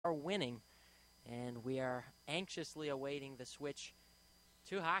are winning, and we are anxiously awaiting the switch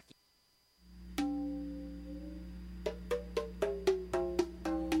to hockey.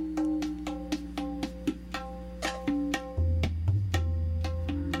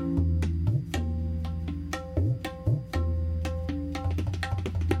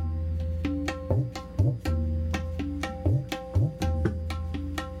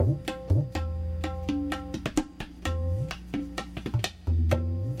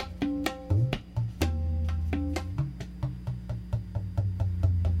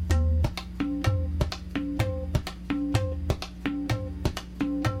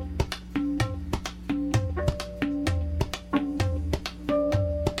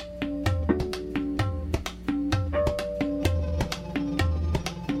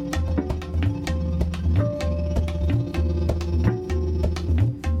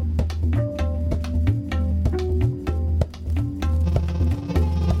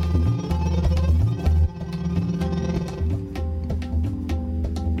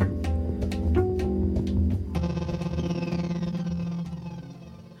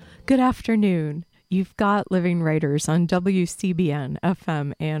 Good afternoon. You've got Living Writers on WCBN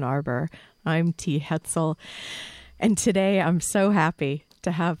FM Ann Arbor. I'm T. Hetzel, and today I'm so happy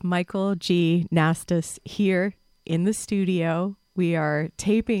to have Michael G. Nastas here in the studio. We are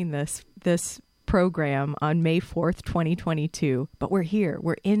taping this program on May 4th, 2022, but we're here.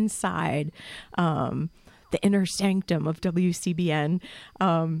 We're inside the inner sanctum of WCBN,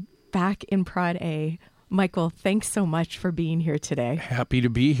 back in Prod A. Michael, thanks so much for being here today. Happy to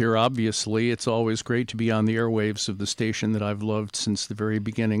be here, obviously. It's always great to be on the airwaves of the station that I've loved since the very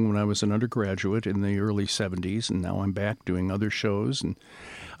beginning when I was an undergraduate in the early 70s, and now I'm back doing other shows. And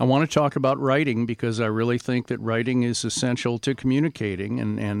I want to talk about writing because I really think that writing is essential to communicating,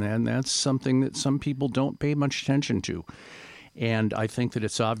 and that's something that some people don't pay much attention to. And I think that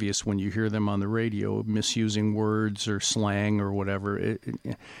it's obvious when you hear them on the radio misusing words or slang or whatever.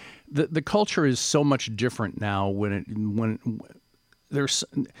 The culture is so much different now when there's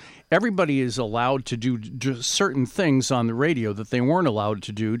everybody is allowed to do certain things on the radio that they weren't allowed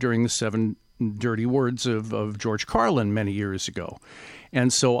to do during the 7 dirty words of George Carlin many years ago.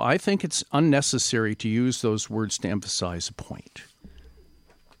 And so I think it's unnecessary to use those words to emphasize a point.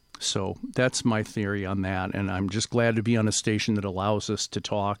 So that's my theory on that, and I'm just glad to be on a station that allows us to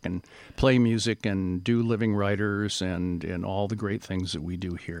talk and play music and do Living Writers and all the great things that we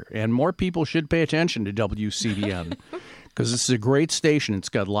do here. And more people should pay attention to WCBN because this is a great station. It's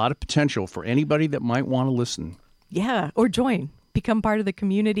got a lot of potential for anybody that might want to listen. Yeah, or join. Become part of the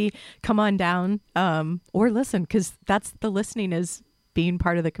community. Come on down or listen, because that's the listening is being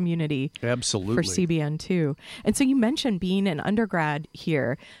part of the community. Absolutely. For CBN too. And so you mentioned being an undergrad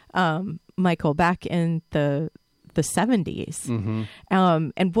here, Michael, back in the 70s. Mm-hmm.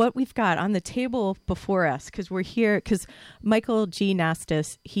 And what we've got on the table before us, because we're here, because Michael G.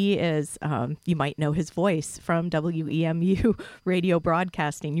 Nastas, he is, you might know his voice from WEMU radio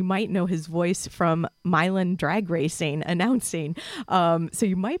broadcasting. You might know his voice from Milan Drag Racing announcing. So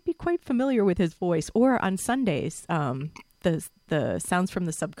you might be quite familiar with his voice. Or on Sundays, the Sounds from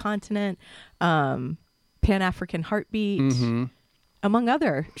the Subcontinent, Pan-African Heartbeat, mm-hmm. among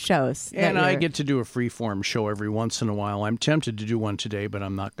other shows. And I get to do a freeform show every once in a while. I'm tempted to do one today, but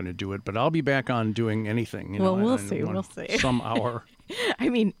I'm not going to do it. But I'll be back on doing anything. We'll see. We'll see. Some hour. I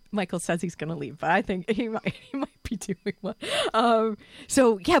mean, Michael says he's going to leave, but I think he might be doing one.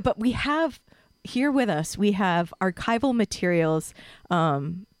 So, yeah, but we have here with us, we have archival materials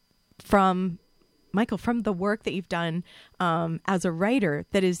from Michael, from the work that you've done as a writer,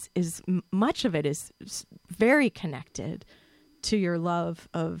 that is much of it is very connected to your love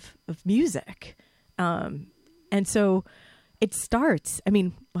of music. And so it starts, I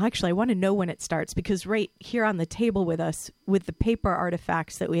mean, well, actually, I want to know when it starts, because right here on the table with us, with the paper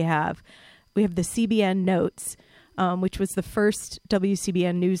artifacts that we have the CBN Notes, which was the first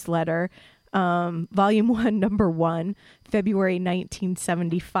WCBN newsletter, Volume 1, Number 1, February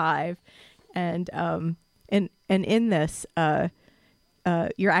 1975. And in this,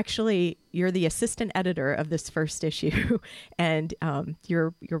 you're the assistant editor of this first issue, and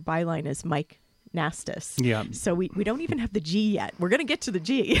your byline is Mike Nastas. Yeah. So we don't even have the G yet. We're gonna get to the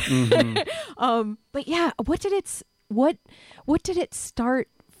G. Mm-hmm. But yeah, what did it start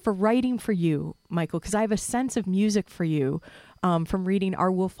for writing for you, Michael? Because I have a sense of music for you from reading R.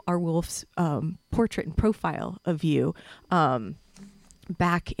 Wolf's portrait and profile of you.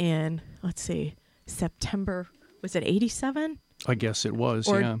 Back in, let's see, September, was it 87? I guess it was,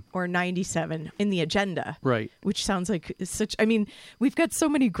 or 97 in the agenda. Right. Which sounds like such, I mean, we've got so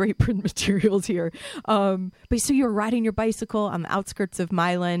many great print materials here. But so you were riding your bicycle on the outskirts of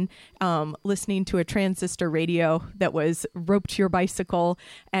Milan, listening to a transistor radio that was roped to your bicycle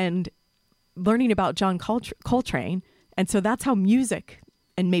and learning about John Coltrane. And so that's how music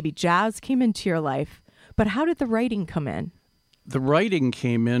and maybe jazz came into your life. But how did the writing come in? The writing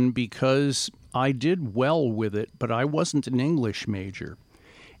came in because I did well with it, but I wasn't an English major.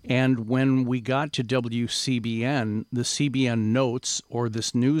 And when we got to WCBN, the CBN Notes, or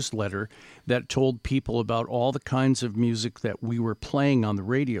this newsletter that told people about all the kinds of music that we were playing on the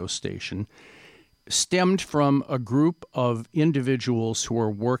radio station, stemmed from a group of individuals who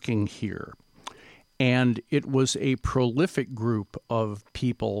are working here. And it was a prolific group of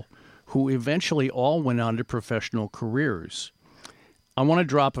people who eventually all went on to professional careers. I want to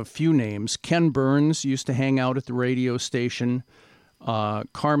drop a few names. Ken Burns used to hang out at the radio station.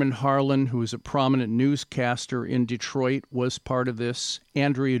 Carmen Harlan, who is a prominent newscaster in Detroit, was part of this.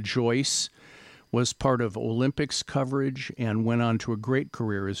 Andrea Joyce was part of Olympics coverage and went on to a great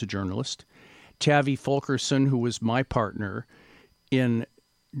career as a journalist. Tavi Fulkerson, who was my partner in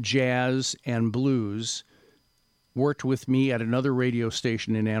jazz and blues, worked with me at another radio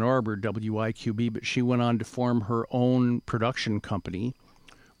station in Ann Arbor, WIQB, but she went on to form her own production company,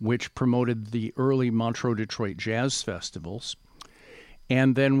 which promoted the early Montreux Detroit Jazz Festivals.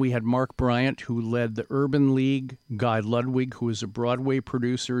 And then we had Mark Bryant, who led the Urban League, Guy Ludwig, who was a Broadway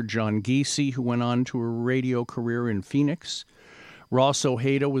producer, John Giese, who went on to a radio career in Phoenix. Ross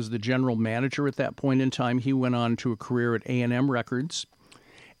Ojeda was the general manager at that point in time. He went on to a career at A&M Records.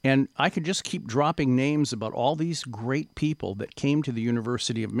 And I could just keep dropping names about all these great people that came to the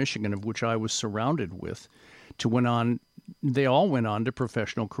University of Michigan, of which I was surrounded with, they all went on to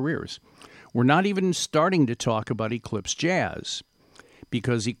professional careers. We're not even starting to talk about Eclipse Jazz,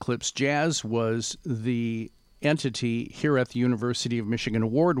 because Eclipse Jazz was the entity here at the University of Michigan,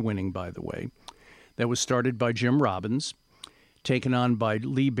 award-winning, by the way, that was started by Jim Robbins, taken on by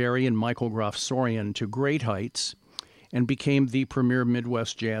Lee Berry and Michael Groff-Sorian to great heights, and became the premier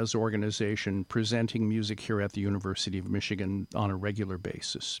Midwest jazz organization presenting music here at the University of Michigan on a regular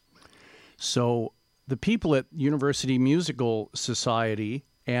basis. So the people at University Musical Society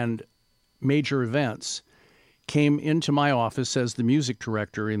and major events came into my office as the music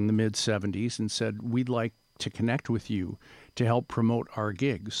director in the mid-'70s and said, we'd like to connect with you to help promote our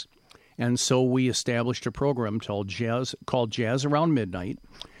gigs. And so we established a program called Jazz Around Midnight,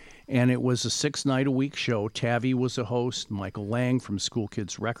 and it was a 6-night-a-week show. Tavi was a host. Michael Lang from School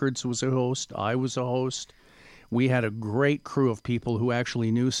Kids Records was a host. I was a host. We had a great crew of people who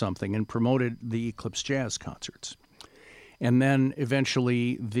actually knew something and promoted the Eclipse Jazz concerts. And then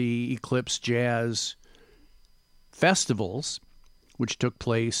eventually the Eclipse Jazz festivals, which took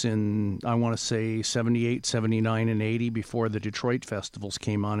place in, I want to say, 78, 79, and 80 before the Detroit festivals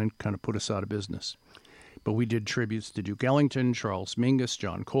came on and kind of put us out of business. But we did tributes to Duke Ellington, Charles Mingus,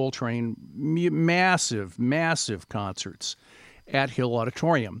 John Coltrane, massive, massive concerts at Hill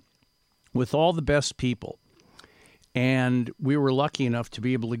Auditorium with all the best people. And we were lucky enough to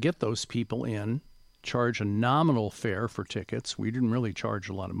be able to get those people in, charge a nominal fare for tickets. We didn't really charge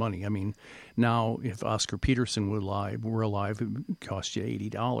a lot of money. I mean, now if Oscar Peterson were alive, it would cost you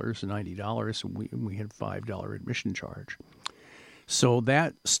 $80, $90, and we had a $5 admission charge. So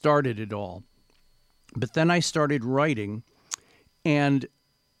that started it all. But then I started writing, and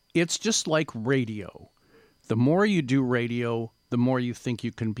it's just like radio. The more you do radio, the more you think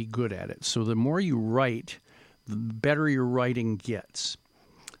you can be good at it. So the more you write, the better your writing gets.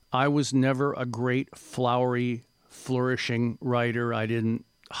 I was never a great, flowery, flourishing writer. I didn't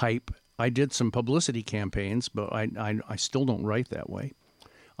hype. I did some publicity campaigns, but I still don't write that way.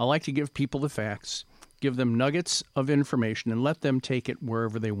 I like to give people the facts, give them nuggets of information, and let them take it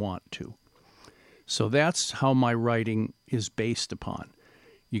wherever they want to. So that's how my writing is based upon.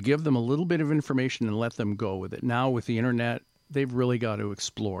 You give them a little bit of information and let them go with it. Now with the internet, they've really got to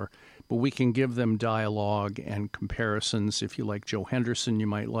explore. But we can give them dialogue and comparisons. If you like Joe Henderson, you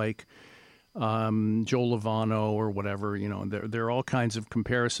might like Joe Lovano or whatever. You know, there are all kinds of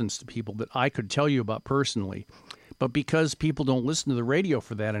comparisons to people that I could tell you about personally. But because people don't listen to the radio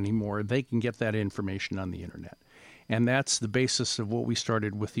for that anymore, they can get that information on the internet. And that's the basis of what we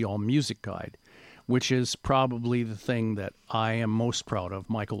started with the All Music Guide, which is probably the thing that I am most proud of.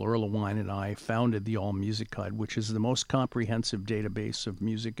 Michael Erlewine and I founded the All Music Guide, which is the most comprehensive database of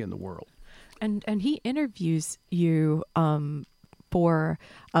music in the world. And he interviews you for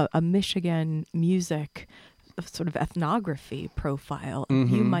a Michigan music sort of ethnography profile of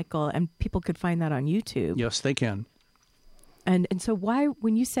you, Michael, and people could find that on YouTube. Yes, they can. And so why,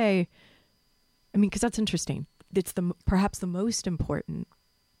 when you say, I mean, because that's interesting. It's perhaps the most important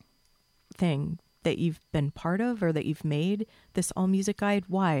thing that you've been part of or that you've made, this All Music Guide.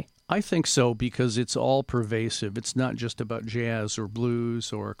 Why? I think so, because it's all pervasive. It's not just about jazz or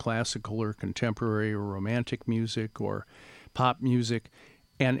blues or classical or contemporary or romantic music or pop music.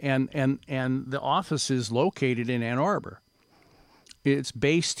 And the office is located in Ann Arbor. It's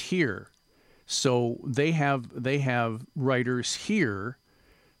based here. So they have writers here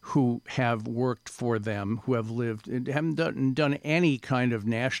who have worked for them, who have lived, haven't done any kind of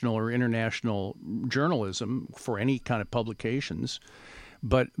national or international journalism for any kind of publications,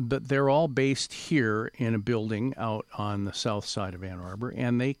 but they're all based here in a building out on the south side of Ann Arbor,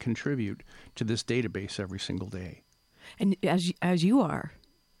 and they contribute to this database every single day. And as you are,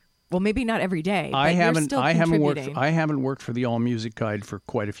 well, maybe not every day. But I you're still contributing. I haven't worked for the All Music Guide for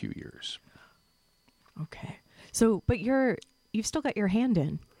quite a few years. Okay, so but you've still got your hand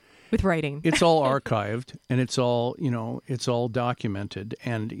in with writing. It's all archived, and it's all documented,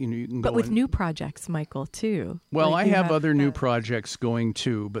 and you can go. But with new projects, Michael, too. Well, like I have other new projects going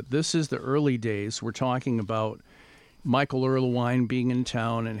too, but this is the early days. We're talking about Michael Erlewine being in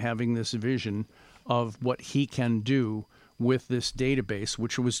town and having this vision of what he can do with this database,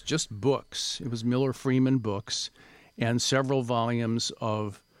 which was just books. It was Miller Freeman books and several volumes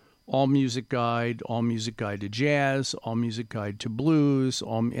of All Music Guide, All Music Guide to Jazz, All Music Guide to Blues,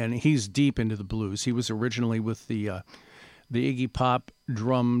 and he's deep into the blues. He was originally with the Iggy Pop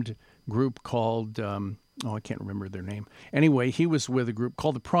drummed group called, I can't remember their name. Anyway, he was with a group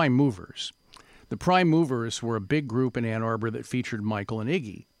called the Prime Movers. The Prime Movers were a big group in Ann Arbor that featured Michael and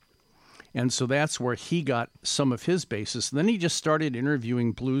Iggy. And so that's where he got some of his basis. And then he just started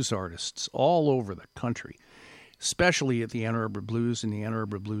interviewing blues artists all over the country, especially at the Ann Arbor Blues and the Ann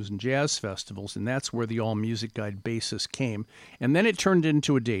Arbor Blues and Jazz festivals, and that's where the All Music Guide basis came. And then it turned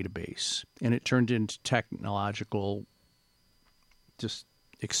into a database, and it turned into technological just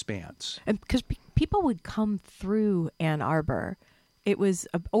expanse. And because people would come through Ann Arbor, it was,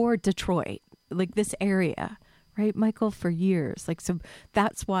 or Detroit, like this area, right, Michael, for years. Like, so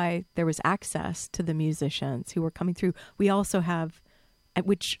that's why there was access to the musicians who were coming through. We also have,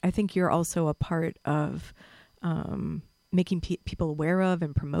 which I think you're also a part of, making people aware of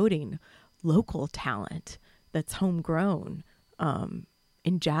and promoting local talent that's homegrown,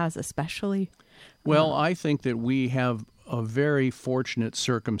 in jazz especially. Well, I think that we have a very fortunate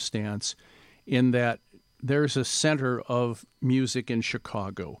circumstance in that there's a center of music in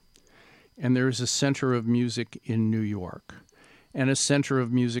Chicago, and there's a center of music in New York, and a center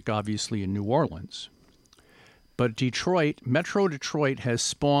of music, obviously, in New Orleans. But Detroit, Metro Detroit, has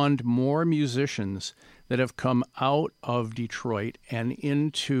spawned more musicians that have come out of Detroit and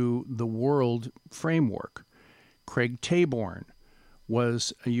into the world framework. Craig Taborn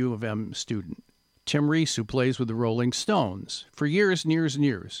was a U of M student. Tim Reese, who plays with the Rolling Stones for years and years and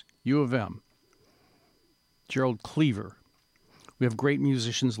years, U of M. Gerald Cleaver. We have great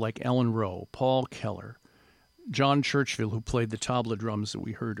musicians like Ellen Rowe, Paul Keller, John Churchville, who played the tabla drums that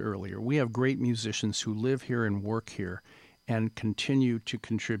we heard earlier. We have great musicians who live here and work here and continue to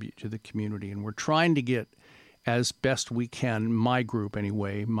contribute to the community. And we're trying to get, as best we can, my group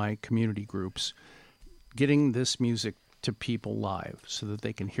anyway, my community groups, getting this music to people live so that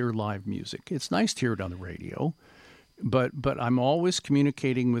they can hear live music. It's nice to hear it on the radio, but I'm always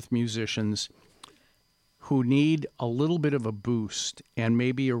communicating with musicians who need a little bit of a boost, and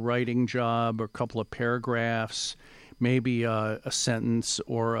maybe a writing job or a couple of paragraphs, maybe a sentence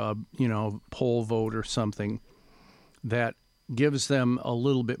or a poll vote or something that gives them a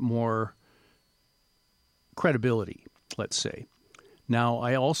little bit more credibility, let's say. Now,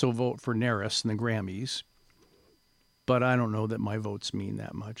 I also vote for NARAS and the Grammys, but I don't know that my votes mean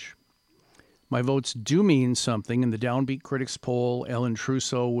that much. My votes do mean something. In the Downbeat Critics poll, Ellen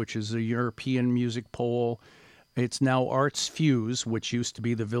Trousseau, which is a European music poll, it's now Arts Fuse, which used to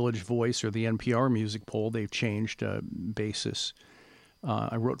be the Village Voice or the NPR music poll. They've changed basis.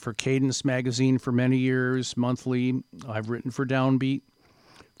 I wrote for Cadence Magazine for many years, monthly. I've written for Downbeat,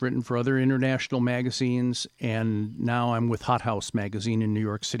 written for other international magazines, and now I'm with Hot House Magazine in New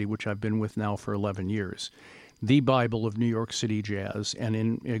York City, which I've been with now for 11 years. The Bible of New York City jazz, and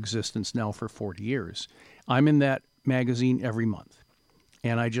in existence now for 40 years. I'm in that magazine every month.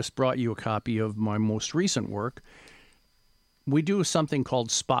 And I just brought you a copy of my most recent work. We do something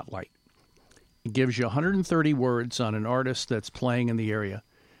called Spotlight. It gives you 130 words on an artist that's playing in the area,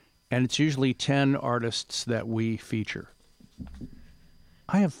 and it's usually 10 artists that we feature.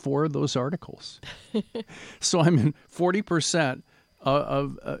 I have 4 of those articles. So I'm in 40%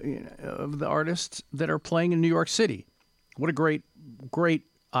 of the artists that are playing in New York City, What a great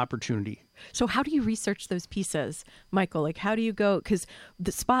opportunity. So how do you research those pieces, Michael? Like, how do you go? Because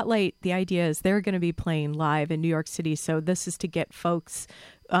the Spotlight, the idea is they're going to be playing live in New York City. So this is to get folks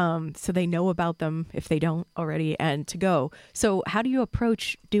so they know about them if they don't already and to go. So how do you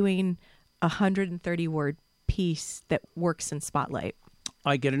approach doing a 130-word piece that works in Spotlight?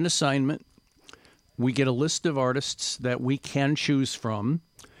 I get an assignment. We get a list of artists that we can choose from.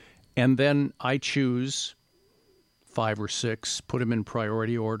 And then I choose 5 or 6, put them in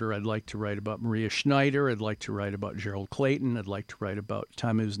priority order. I'd like to write about Maria Schneider. I'd like to write about Gerald Clayton. I'd like to write about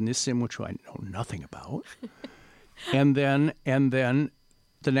Tammuz Nissim, which I know nothing about. and then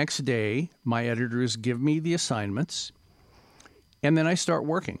the next day, my editors give me the assignments, and then I start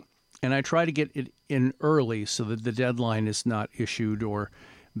working. And I try to get it in early so that the deadline is not issued or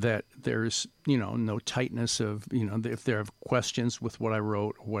that there's, no tightness of, if there are questions with what I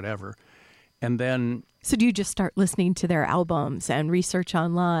wrote or whatever. And then... So do you just start listening to their albums and research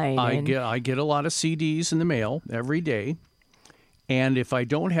online? I get a lot of CDs in the mail every day. And if I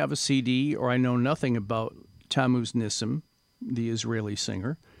don't have a CD or I know nothing about Tammuz Nissim, the Israeli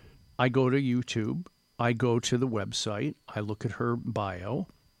singer, I go to YouTube. I go to the website. I look at her bio.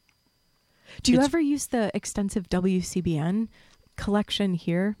 Do you ever use the extensive WCBN collection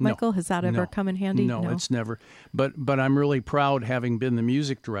here, Michael? No, Has that ever come in handy? No, it's never. But I'm really proud, having been the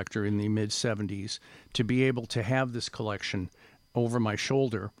music director in the mid-'70s, to be able to have this collection over my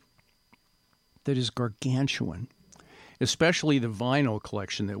shoulder that is gargantuan, especially the vinyl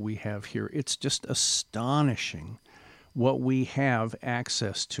collection that we have here. It's just astonishing what we have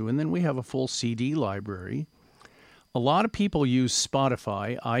access to. And then we have a full CD library. A lot of people use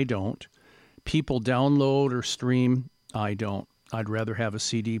Spotify. I don't. People download or stream. I don't. I'd rather have a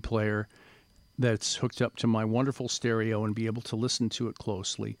CD player that's hooked up to my wonderful stereo and be able to listen to it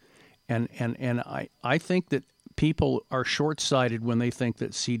closely. And I think that people are short-sighted when they think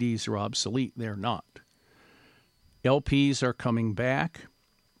that CDs are obsolete. They're not. LPs are coming back.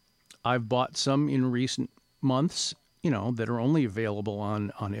 I've bought some in recent months, that are only available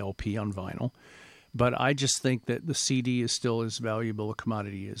on LP, on vinyl. But I just think that the CD is still as valuable a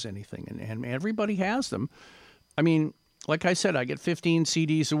commodity as anything. And everybody has them. I mean, like I said, I get 15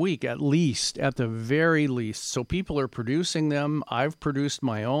 CDs a week, at the very least. So people are producing them. I've produced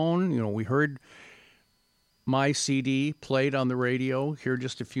my own. We heard my CD played on the radio here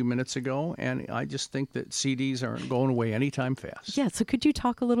just a few minutes ago, and I just think that CDs aren't going away anytime fast. Yeah, so could you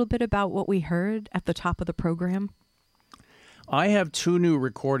talk a little bit about what we heard at the top of the program? I have 2 new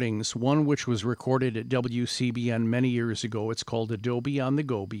recordings, one which was recorded at WCBN many years ago. It's called Adobe on the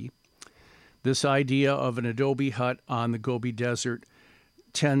Gobi. This idea of an adobe hut on the Gobi Desert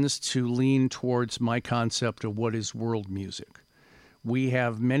tends to lean towards my concept of what is world music. We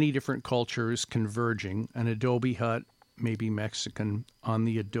have many different cultures converging. An adobe hut, maybe Mexican, on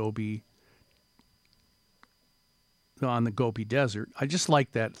the Gobi Desert. I just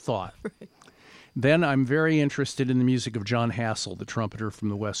like that thought. Right. Then I'm very interested in the music of John Hassell, the trumpeter from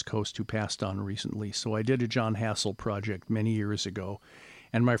the West Coast who passed on recently. So I did a John Hassell project many years ago.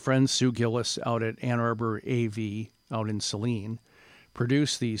 And my friend Sue Gillis out at Ann Arbor AV, out in Saline,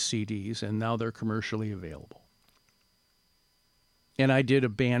 produced these CDs, and now they're commercially available. And I did a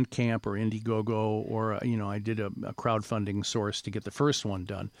Bandcamp or Indiegogo, or, I did a crowdfunding source to get the first one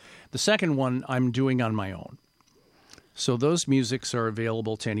done. The second one I'm doing on my own. So those musics are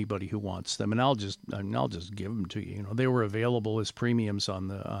available to anybody who wants them, and I'll just give them to you. They were available as premiums on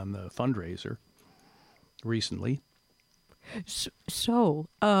the fundraiser recently.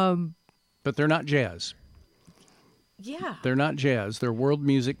 But they're not jazz. Yeah. They're not jazz. They're world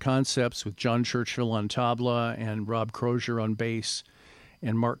music concepts with John Churchill on tabla and Rob Crozier on bass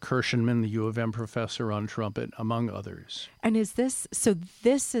and Mark Kirshenman, the U of M professor, on trumpet, among others. And this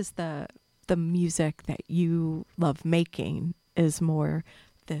is the music that you love making, is more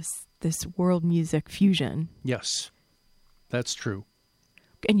this world music fusion. Yes, that's true.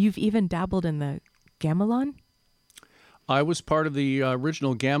 And you've even dabbled in the gamelan? I was part of the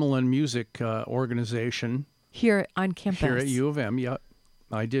original gamelan music organization. Here on campus? Here at U of M, yeah.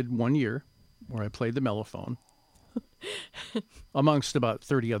 I did 1 year where I played the mellophone amongst about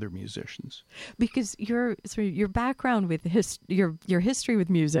 30 other musicians. Because your background with your history with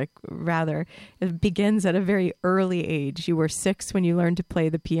music, rather, it begins at a very early age. You were 6 when you learned to play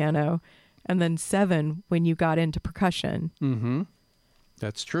the piano, and then 7 when you got into percussion. Mm-hmm.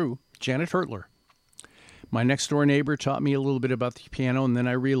 That's true. Janet Hertler. My next-door neighbor taught me a little bit about the piano, and then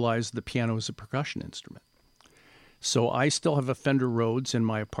I realized the piano is a percussion instrument. So I still have a Fender Rhodes in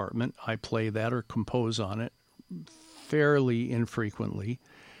my apartment. I play that or compose on it fairly infrequently.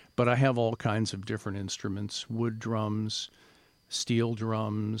 But I have all kinds of different instruments: wood drums, steel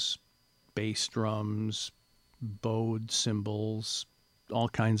drums, bass drums, bowed cymbals, all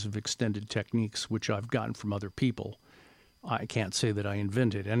kinds of extended techniques, which I've gotten from other people. I can't say that I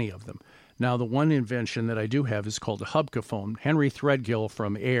invented any of them. Now, the one invention that I do have is called a hubcaphone. Henry Threadgill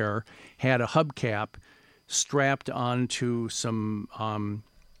from Air had a hubcap strapped onto some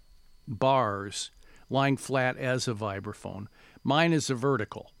bars lying flat as a vibraphone. Mine is a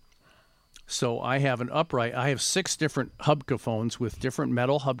vertical. So I have an upright. I have 6 different hubcaphones with different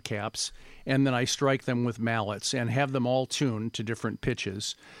metal hubcaps, and then I strike them with mallets and have them all tuned to different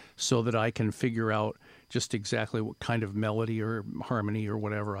pitches so that I can figure out just exactly what kind of melody or harmony or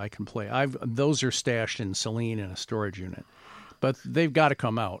whatever I can play. Those are stashed in Celine in a storage unit, but they've got to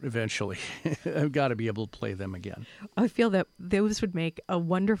come out eventually. I've got to be able to play them again. I feel that those would make a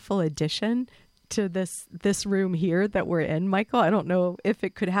wonderful addition to this room here that we're in, Michael. I don't know if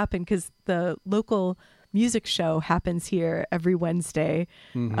it could happen because the local music show happens here every Wednesday.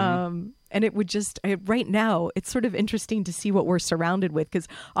 Mm-hmm. And it would just, right now, it's sort of interesting to see what we're surrounded with, because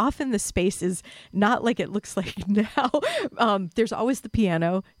often the space is not like it looks like now. There's always the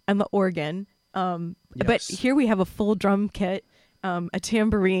piano and the organ. Yes. But here we have a full drum kit, a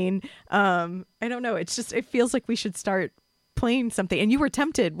tambourine. I don't know. It's just, it feels like we should start playing something. And you were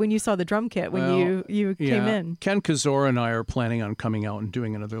tempted when you saw the drum kit when you came in. Ken Kazora and I are planning on coming out and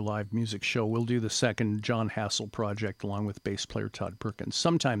doing another live music show. We'll do the second John Hassel project along with bass player Todd Perkins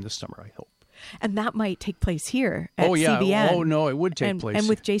sometime this summer, I hope. And that might take place here at CBN. Oh, no, it would take place. And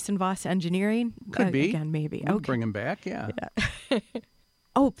with Jason Voss Engineering? Could be. Again, maybe. We'll bring him back, yeah.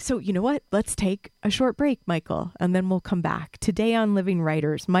 Oh, so you know what? Let's take a short break, Michael, and then we'll come back. Today on Living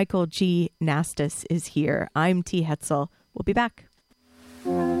Writers, Michael G. Nastas is here. I'm T. Hetzel. We'll be back.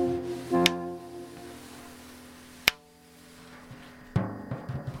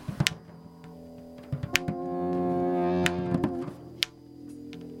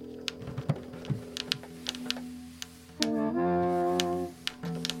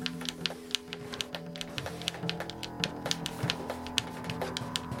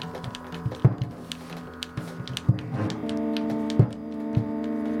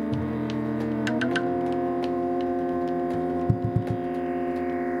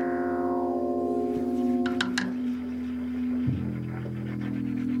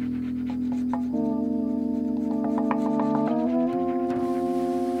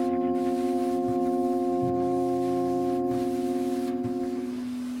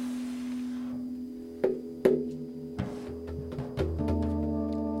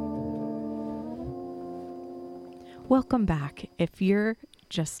 Welcome back. If you're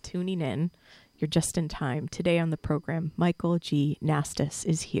just tuning in, you're just in time. Today on the program, Michael G. Nastas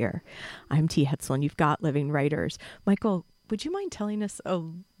is here. I'm T. Hetzel, and you've got Living Writers. Michael, would you mind telling us a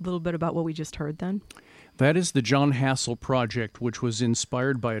little bit about what we just heard then? That is the John Hassel Project, which was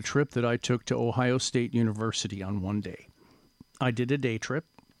inspired by a trip that I took to Ohio State University on one day. I did a day trip,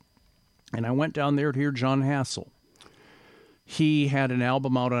 and I went down there to hear John Hassel. He had an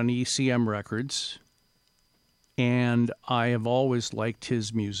album out on ECM Records, and I have always liked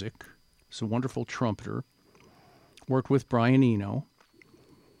his music. He's a wonderful trumpeter. Worked with Brian Eno,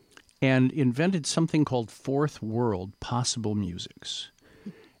 and invented something called Fourth World Possible Musics.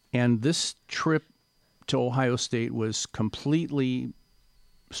 And this trip to Ohio State was completely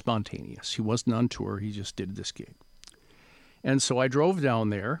spontaneous. He wasn't on tour. He just did this gig. And so I drove down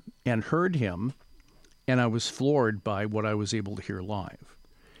there and heard him, and I was floored by what I was able to hear live.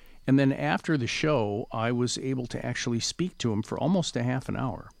 And then after the show, I was able to actually speak to him for almost a half an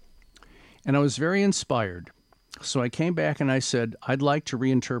hour. And I was very inspired. So I came back and I said, I'd like to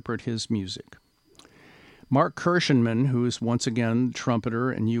reinterpret his music. Mark Kirshenman, who is once again trumpeter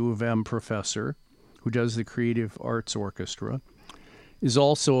and U of M professor, who does the Creative Arts Orchestra, is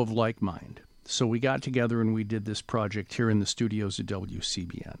also of like mind. So we got together and we did this project here in the studios at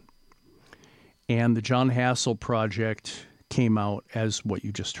WCBN. And the John Hassel Project came out as what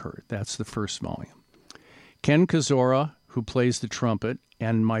you just heard. That's the first volume. Ken Kazora, who plays the trumpet,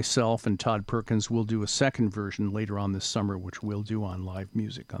 and myself and Todd Perkins will do a second version later on this summer, which we'll do on live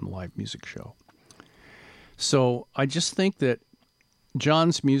music, on the live music show. So I just think that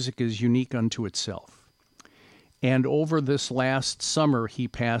John's music is unique unto itself. And over this last summer, he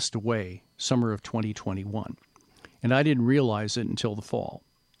passed away, summer of 2021. And I didn't realize it until the fall.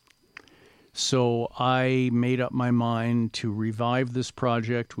 So I made up my mind to revive this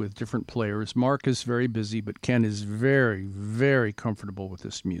project with different players. Mark is very busy, but Ken is very, very comfortable with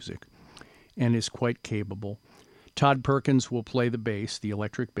this music and is quite capable. Todd Perkins will play the bass, the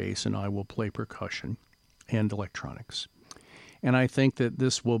electric bass, and I will play percussion and electronics. And I think that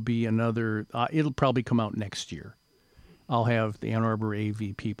this will be another, it'll probably come out next year. I'll have the Ann Arbor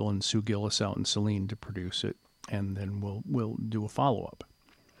AV people and Sue Gillis out in Saline to produce it, and then we'll do a follow-up.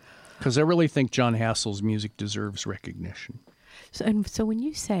 Because I really think John Hassel's music deserves recognition. So when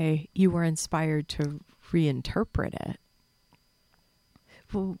you say you were inspired to reinterpret it,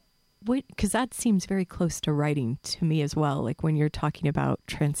 well, because that seems very close to writing to me as well, like when you're talking about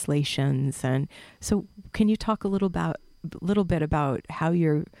translations. And so can you talk a little bit about how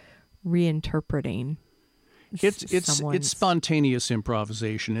you're reinterpreting? It's spontaneous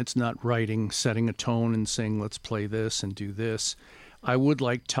improvisation. It's not writing, setting a tone and saying, let's play this and do this. I would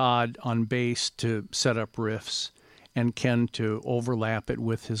like Todd on bass to set up riffs and Ken to overlap it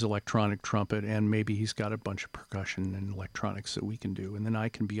with his electronic trumpet, and maybe he's got a bunch of percussion and electronics that we can do, and then I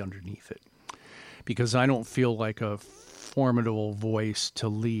can be underneath it. Because I don't feel like a formidable voice to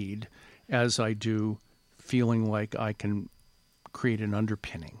lead as I do feeling like I can create an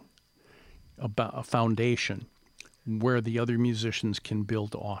underpinning, a foundation where the other musicians can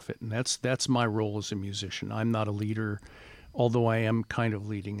build off it. And that's my role as a musician. I'm not a leader, although I am kind of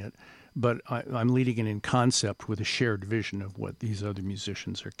leading it, but I'm leading it in concept with a shared vision of what these other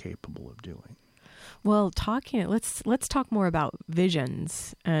musicians are capable of doing. Well, let's talk more about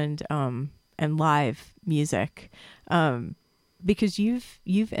visions and live music, because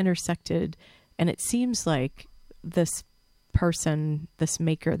you've intersected, and it seems like this person, this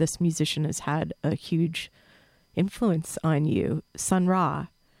maker, this musician has had a huge influence on you. Sun Ra,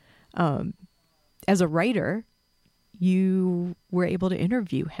 as a writer, you were able to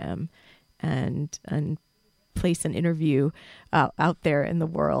interview him and place an interview out there in the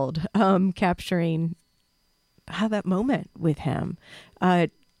world, capturing that moment with him.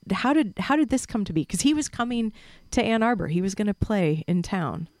 How did this come to be? Because he was coming to Ann Arbor. He was going to play in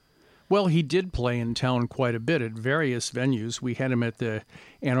town. Well, he did play in town quite a bit at various venues. We had him at the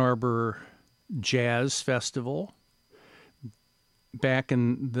Ann Arbor Jazz Festival back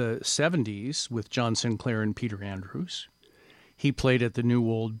in the 70s with John Sinclair and Peter Andrews. He played at the New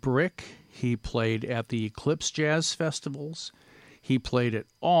Old Brick. He played at the Eclipse Jazz Festivals. He played at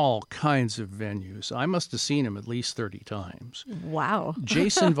all kinds of venues. I must have seen him at least 30 times. Wow.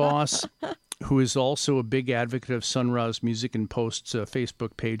 Jason Voss, who is also a big advocate of Sun Ra's music and posts a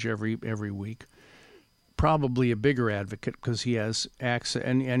Facebook page every week, probably a bigger advocate because he has access,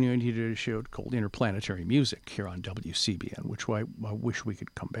 and he did a show called Interplanetary Music here on WCBN, which I wish we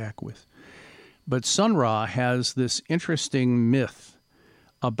could come back with. But Sun Ra has this interesting myth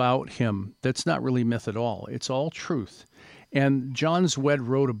about him that's not really myth at all. It's all truth. And John Zwed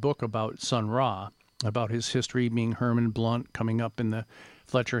wrote a book about Sun Ra, about his history being Herman Blunt, coming up in the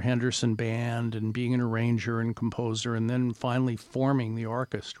Fletcher Henderson band and being an arranger and composer, and then finally forming the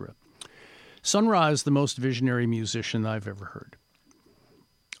orchestra. Sun Ra is the most visionary musician I've ever heard.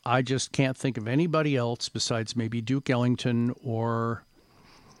 I just can't think of anybody else besides maybe Duke Ellington or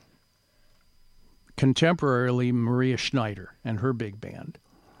contemporarily Maria Schneider and her big band.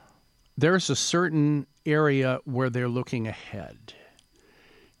 There's a certain area where they're looking ahead.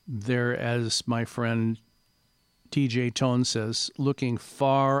 They're, as my friend TJ Tone says, looking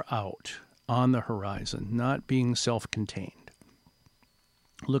far out on the horizon, not being self-contained,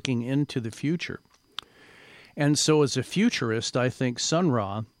 looking into the future. And so as a futurist, I think Sun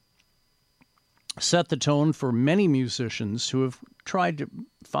Ra set the tone for many musicians who have tried to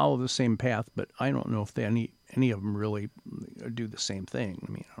follow the same path, but I don't know if any of them really do the same thing.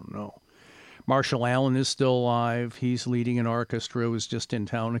 I mean, I don't know. Marshall Allen is still alive. He's leading an orchestra. Was just in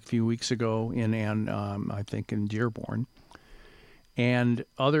town a few weeks ago I think in Dearborn. And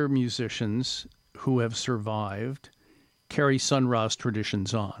other musicians who have survived carry Sun Ra's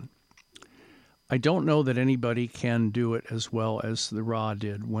traditions on. I don't know that anybody can do it as well as the Ra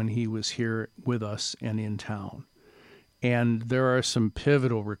did when he was here with us and in town. And there are some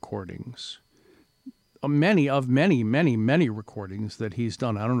pivotal recordings, many recordings that he's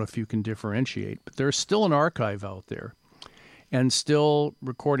done. I don't know if you can differentiate, but there's still an archive out there and still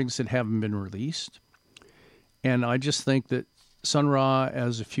recordings that haven't been released. And I just think that Sun Ra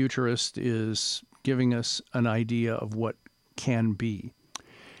as a futurist is giving us an idea of what can be.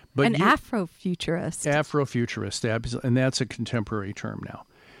 But Afrofuturist. Afrofuturist, and that's a contemporary term now.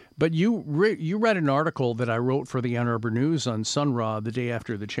 But you read an article that I wrote for the Ann Arbor News on Sun Ra the day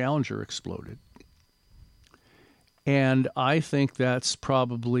after the Challenger exploded. And I think that's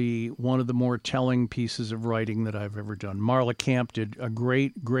probably one of the more telling pieces of writing that I've ever done. Marla Camp did a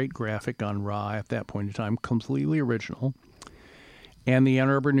great graphic on Ra at that point in time, completely original. And the Ann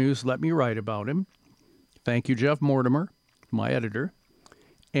Arbor News let me write about him. Thank you, Jeff Mortimer, my editor.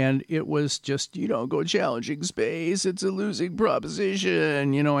 And it was just, go challenging space. It's a losing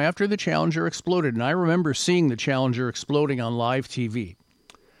proposition, after the Challenger exploded. And I remember seeing the Challenger exploding on live TV.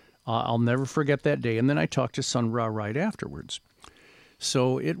 I'll never forget that day. And then I talked to Sun Ra right afterwards.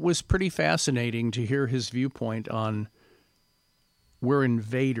 So it was pretty fascinating to hear his viewpoint on we're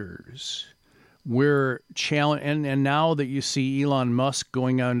invaders. We're and now that you see Elon Musk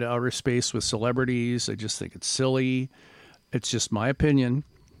going out into outer space with celebrities, I just think it's silly. It's just my opinion.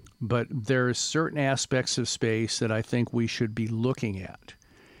 But there's certain aspects of space that I think we should be looking at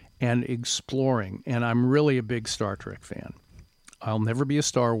and exploring. And I'm really a big Star Trek fan. I'll never be a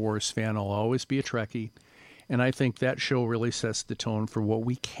Star Wars fan. I'll always be a Trekkie. And I think that show really sets the tone for what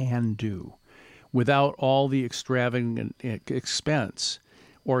we can do without all the extravagant expense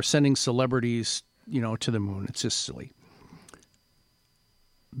or sending celebrities, to the moon. It's just silly.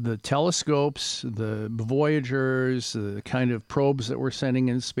 The telescopes, the Voyagers, the kind of probes that we're sending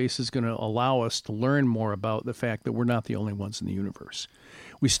in space is going to allow us to learn more about the fact that we're not the only ones in the universe.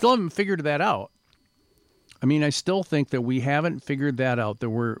 We still haven't figured that out. I mean, I still think that we haven't figured that out, that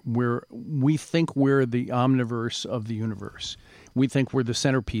we think we're the omniverse of the universe. We think we're the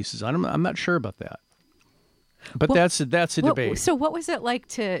centerpieces. I'm not sure about that. But that's a debate. So what was it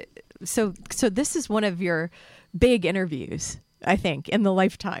like so this is one of your big interviews, I think, in the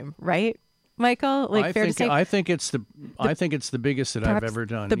lifetime, right, Michael? Fair to say? I think it's the biggest that I've ever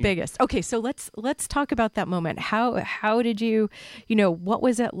done. The biggest. Okay, so let's talk about that moment. How did you, what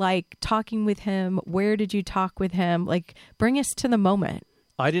was it like talking with him? Where did you talk with him? Bring us to the moment.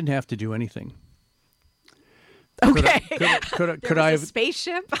 I didn't have to do anything. Okay. Could I have a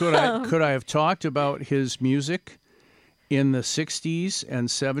spaceship? Could I have talked about his music in the 60s and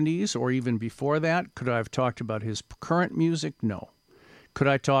 70s or even before that? Could I have talked about his current music? No. Could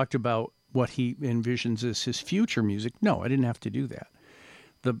I talked about what he envisions as his future music? No, I didn't have to do that.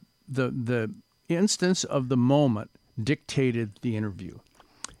 The instance of the moment dictated the interview.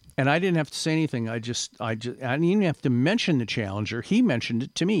 And I didn't have to say anything. I didn't even have to mention the Challenger. He mentioned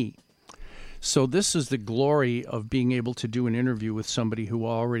it to me. So this is the glory of being able to do an interview with somebody who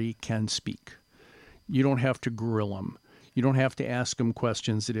already can speak. You don't have to grill them. You don't have to ask them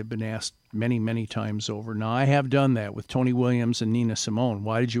questions that have been asked many, many times over. Now, I have done that with Tony Williams and Nina Simone.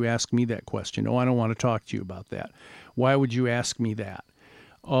 Why did you ask me that question? Oh, I don't want to talk to you about that. Why would you ask me that?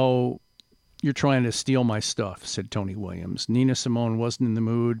 Oh, you're trying to steal my stuff, said Tony Williams. Nina Simone wasn't in the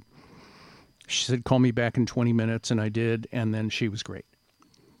mood. She said, call me back in 20 minutes, and I did, and then she was great.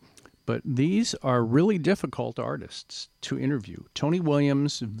 But these are really difficult artists to interview. Tony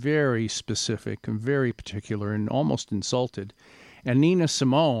Williams, very specific and very particular and almost insulted. And Nina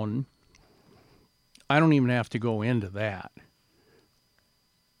Simone, I don't even have to go into that.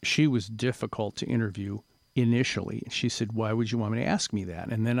 She was difficult to interview initially. She said, why would you want me to ask me that?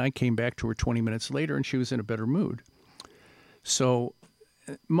 And then I came back to her 20 minutes later and she was in a better mood. So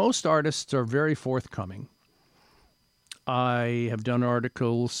most artists are very forthcoming. I have done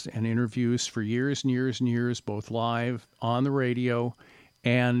articles and interviews for years and years and years, both live, on the radio,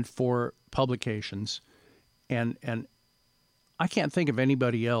 and for publications. And I can't think of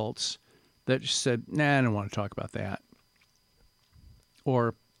anybody else that said, nah, I don't want to talk about that.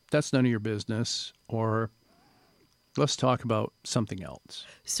 Or, that's none of your business. Or, let's talk about something else.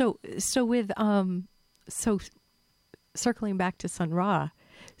 So circling back to Sun Ra,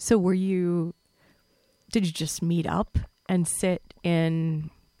 did you just meet up and sit in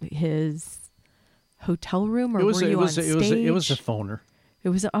his hotel room, or were you on stage? It was a phoner. It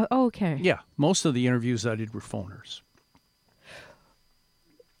was okay. Yeah, most of the interviews I did were phoners.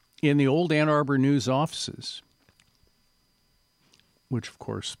 In the old Ann Arbor News offices, which of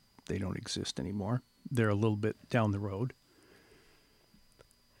course they don't exist anymore. They're a little bit down the road.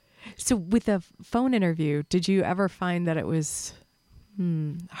 So with a phone interview, did you ever find that it was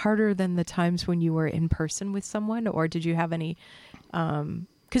harder than the times when you were in person with someone, or did you have any,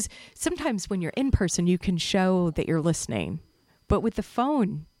 because sometimes when you're in person, you can show that you're listening, but with the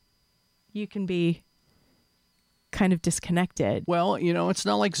phone, you can be kind of disconnected. Well, it's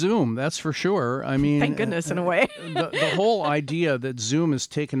not like Zoom, that's for sure. I mean, thank goodness in a way. the whole idea that Zoom has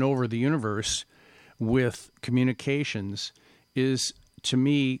taken over the universe with communications is, to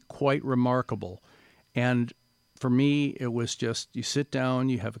me, quite remarkable. And for me, it was just, you sit down,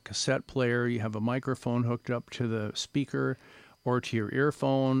 you have a cassette player, you have a microphone hooked up to the speaker or to your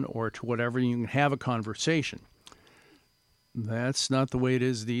earphone or to whatever, you can have a conversation. That's not the way it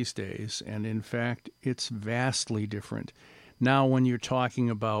is these days. And in fact, it's vastly different. Now, when you're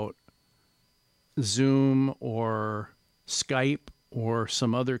talking about Zoom or Skype or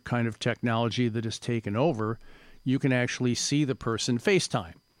some other kind of technology that has taken over, you can actually see the person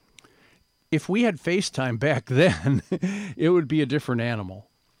FaceTime. if we had FaceTime back then, it would be a different animal,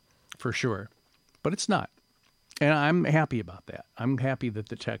 for sure. But it's not. And I'm happy about that. I'm happy that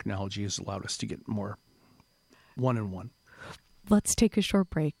the technology has allowed us to get more one-on-one. Let's take a short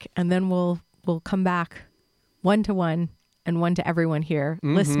break, and then we'll come back one-to-one and one to everyone here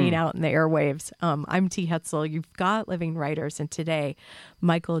listening out in the airwaves. I'm T. Hetzel. You've got Living Writers, and today,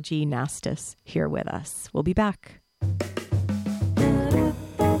 Michael G. Nastas here with us. We'll be back.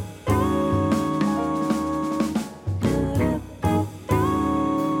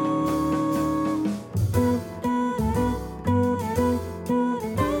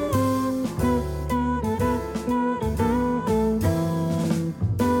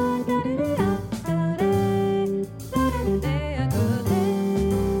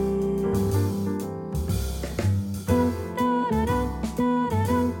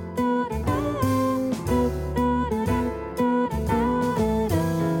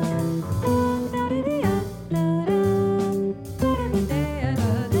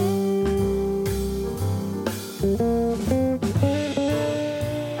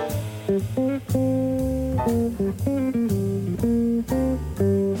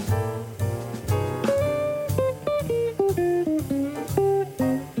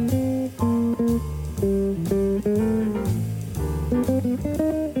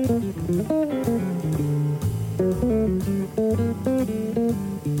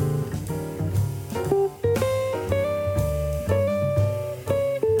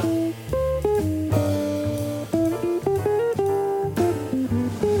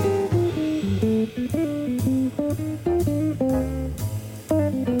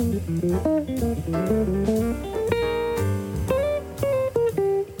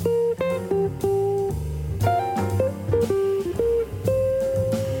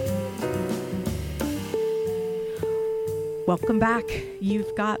 Welcome back.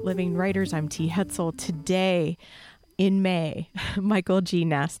 You've got Living Writers. I'm T. Hetzel. Today, in May, Michael G.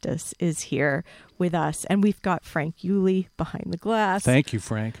 Nastas is here with us, and we've got Frank Yulee behind the glass. Thank you,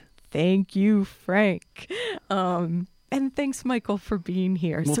 Frank. Thank you, Frank. And thanks, Michael, for being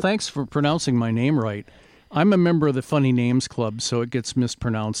here. Well, thanks for pronouncing my name right. I'm a member of the Funny Names Club, so it gets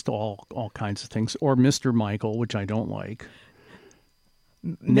mispronounced all kinds of things. Or Mr. Michael, which I don't like.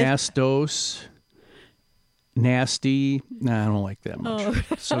 Nastos. Nasty. Nah, I don't like that much.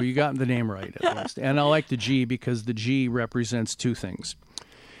 Oh. So you got the name right at least. And I like the G because the G represents two things.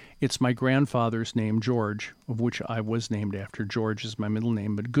 It's my grandfather's name, George, of which I was named after. George is my middle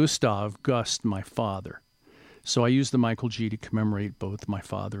name, but Gustav, Gust, my father. So I use the Michael G to commemorate both my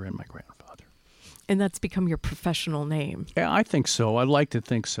father and my grandfather. And that's become your professional name. Yeah, I think so. I'd like to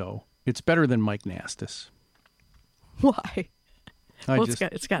think so. It's better than Mike Nastas. Why?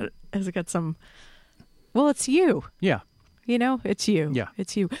 It's got some... Well, it's you. Yeah. You know, it's you. Yeah.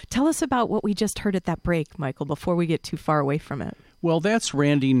 It's you. Tell us about what we just heard at that break, Michael, before we get too far away from it. Well, that's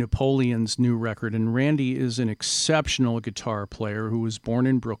Randy Napoleon's new record, and Randy is an exceptional guitar player who was born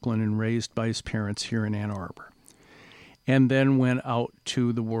in Brooklyn and raised by his parents here in Ann Arbor, and then went out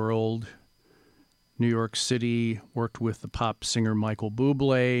to the world, New York City, worked with the pop singer Michael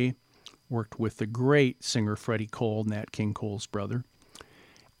Bublé, worked with the great singer Freddie Cole, Nat King Cole's brother,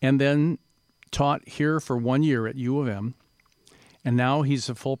 and then taught here for 1 year at U of M, and now he's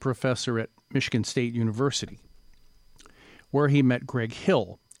a full professor at Michigan State University, where he met Greg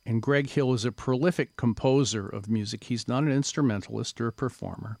Hill. And Greg Hill is a prolific composer of music. He's not an instrumentalist or a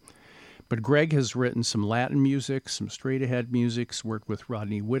performer, but Greg has written some Latin music, some straight-ahead music, worked with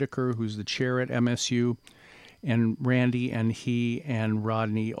Rodney Whitaker, who's the chair at MSU, and Randy and he and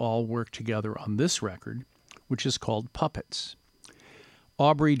Rodney all worked together on this record, which is called Puppets.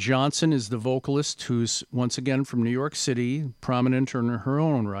 Aubrey Johnson is the vocalist who's, once again, from New York City, prominent in her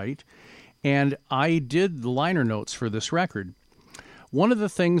own right. And I did the liner notes for this record. One of the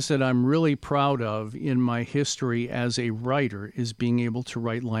things that I'm really proud of in my history as a writer is being able to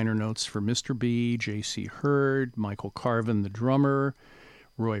write liner notes for Mr. B, J.C. Hurd, Michael Carvin, the drummer,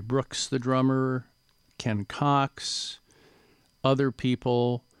 Roy Brooks, the drummer, Ken Cox, other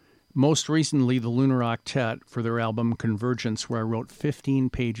people. Most recently, the Lunar Octet for their album Convergence, where I wrote 15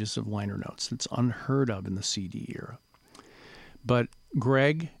 pages of liner notes. That's unheard of in the CD era. But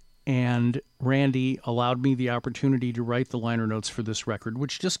Greg and Randy allowed me the opportunity to write the liner notes for this record,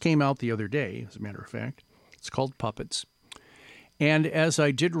 which just came out the other day, as a matter of fact. It's called Puppets. And as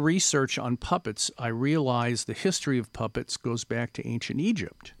I did research on puppets, I realized the history of puppets goes back to ancient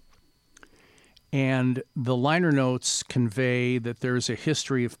Egypt. And the liner notes convey that there's a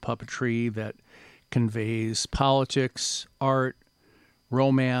history of puppetry that conveys politics, art,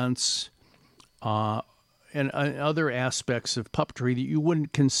 romance, and other aspects of puppetry that you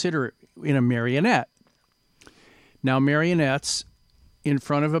wouldn't consider in a marionette. Now, marionettes in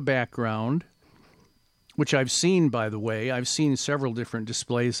front of a background, which I've seen, by the way, I've seen several different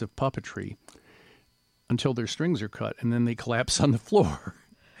displays of puppetry until their strings are cut and then they collapse on the floor.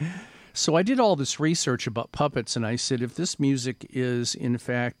 So I did all this research about puppets, and I said, if this music is, in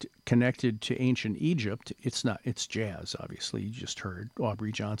fact, connected to ancient Egypt, it's not. It's jazz, obviously. You just heard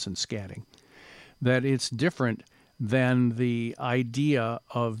Aubrey Johnson scatting. That it's different than the idea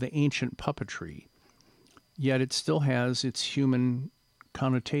of the ancient puppetry, yet it still has its human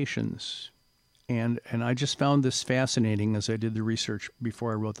connotations. And I just found this fascinating as I did the research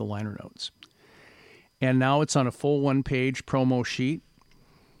before I wrote the liner notes. And now it's on a full one-page promo sheet.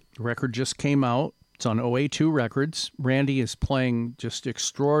 The record just came out. It's on OA2 Records. Randy is playing just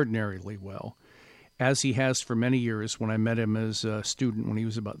extraordinarily well, as he has for many years. When I met him as a student when he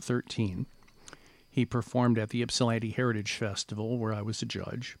was about 13, he performed at the Ypsilanti Heritage Festival, where I was a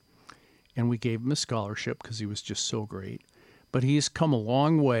judge, and we gave him a scholarship because he was just so great. But he's come a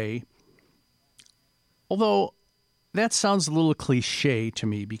long way, although that sounds a little cliche to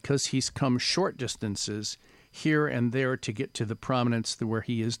me, because he's come short distances here and there to get to the prominence where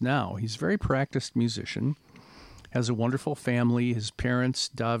he is now. He's a very practiced musician, has a wonderful family. His parents,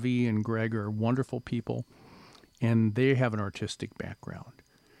 Davi and Greg, are wonderful people, and they have an artistic background.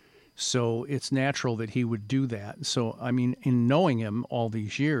 So it's natural that he would do that. So, I mean, in knowing him all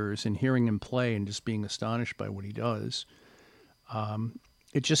these years and hearing him play and just being astonished by what he does,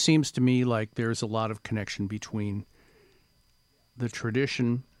 it just seems to me like there's a lot of connection between the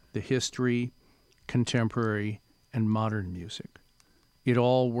tradition, the history, contemporary, and modern music. It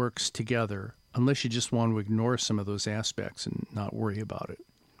all works together, unless you just want to ignore some of those aspects and not worry about it.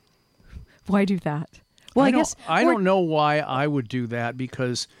 Why do that? Well, I don't know why I would do that,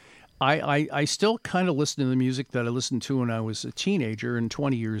 because I still kind of listen to the music that I listened to when I was a teenager and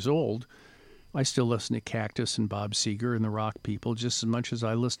 20 years old. I still listen to Cactus and Bob Seger and the rock people just as much as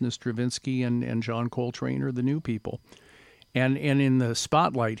I listen to Stravinsky and John Coltrane or the new people. And in the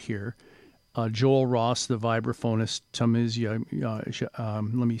spotlight here, Joel Ross, the vibraphonist, Tammuz,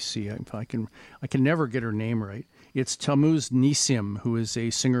 let me see if I can never get her name right. It's Tammuz Nissim, who is a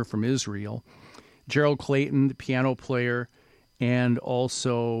singer from Israel. Gerald Clayton, the piano player, and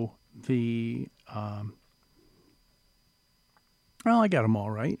also the, I got them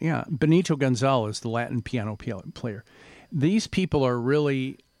all right. Yeah. Benito Gonzalez, the Latin piano player. These people are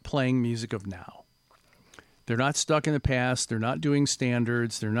really playing music of now. They're not stuck in the past. They're not doing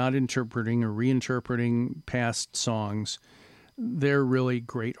standards. They're not interpreting or reinterpreting past songs. They're really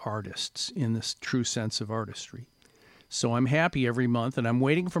great artists in this true sense of artistry. So I'm happy every month, and I'm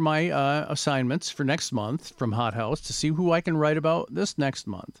waiting for my assignments for next month from Hot House to see who I can write about this next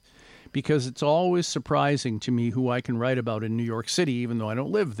month, because it's always surprising to me who I can write about in New York City, even though I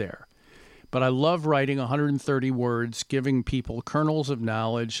don't live there. But I love writing 130 words, giving people kernels of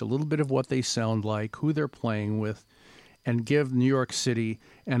knowledge, a little bit of what they sound like, who they're playing with, and give New York City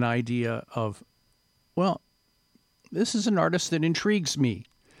an idea of, well, this is an artist that intrigues me.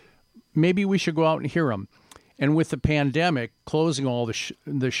 Maybe we should go out and hear him. And with the pandemic closing all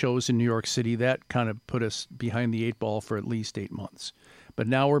the shows in New York City, that kind of put us behind the 8 ball for at least 8 months. But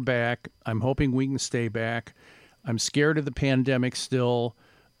now we're back. I'm hoping we can stay back. I'm scared of the pandemic still.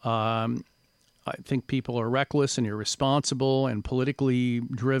 I think people are reckless and irresponsible and politically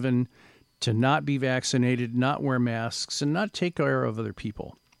driven to not be vaccinated, not wear masks, and not take care of other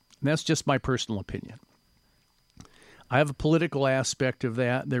people. And that's just my personal opinion. I have a political aspect of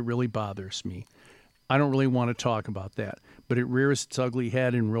that really bothers me. I don't really want to talk about that, but it rears its ugly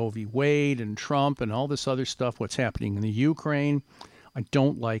head in Roe v. Wade and Trump and all this other stuff, what's happening in the Ukraine. I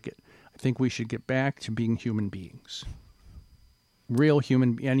don't like it. I think we should get back to being human beings, real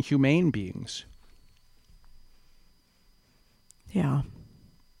human and humane beings. Yeah.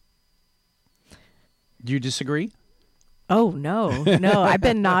 Do you disagree? Oh, no. I've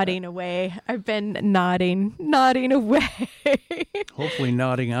been nodding away. I've been nodding away. Hopefully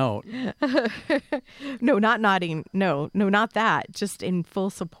nodding out. No, not nodding. No, not that. Just in full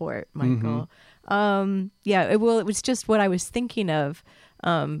support, Michael. Mm-hmm. It was just what I was thinking of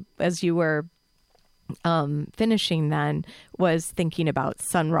as you were finishing then, was thinking about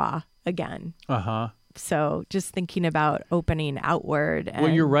Sun Ra again. Uh-huh. So just thinking about opening outward. And,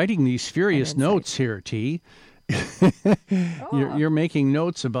 well, you're writing these furious notes here, T. You're making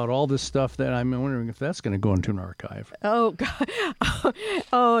notes about all this stuff that I'm wondering if that's going to go into an archive. Oh God!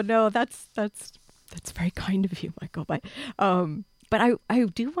 Oh no, that's very kind of you, Michael. But But I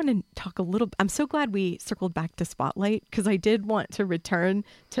do want to talk a little. I'm so glad we circled back to Spotlight, because I did want to return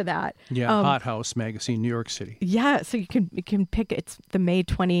to that. Yeah, Hot House magazine, New York City. Yeah, so you can pick. It's the May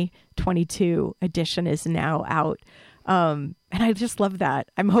 2022 edition is now out. And I just love that.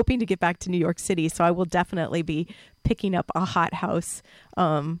 I'm hoping to get back to New York City, so I will definitely be picking up a Hot House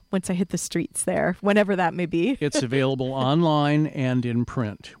once I hit the streets there, whenever that may be. It's available online and in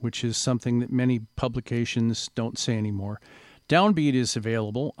print, which is something that many publications don't say anymore. Downbeat is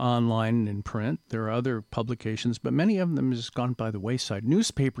available online and in print. There are other publications, but many of them has gone by the wayside.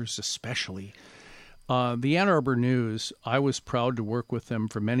 Newspapers especially. The Ann Arbor News, I was proud to work with them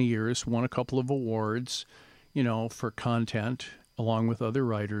for many years, won a couple of awards, for content, along with other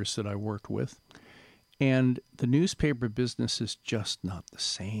writers that I worked with. And the newspaper business is just not the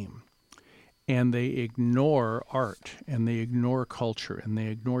same. And they ignore art, and they ignore culture, and they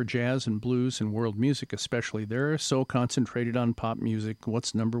ignore jazz and blues and world music especially. They're so concentrated on pop music,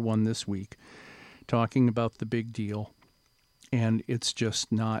 what's number one this week, talking about the big deal. And it's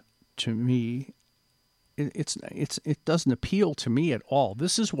just not, to me, it doesn't appeal to me at all.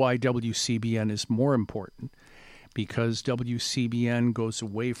 This is why WCBN is more important, because WCBN goes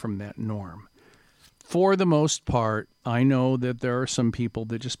away from that norm. For the most part, I know that there are some people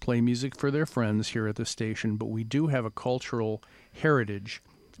that just play music for their friends here at the station, but we do have a cultural heritage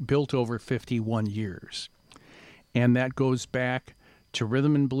built over 51 years. And that goes back to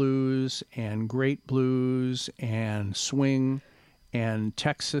rhythm and blues and great blues and swing and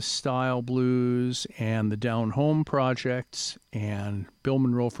Texas-style blues and the Down Home projects and Bill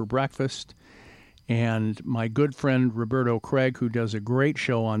Monroe for Breakfast. And my good friend Roberto Craig, who does a great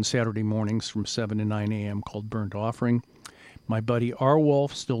show on Saturday mornings from 7 to 9 a.m. called Burnt Offering. My buddy R.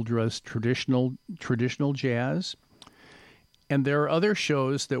 Wolf still does traditional jazz. And there are other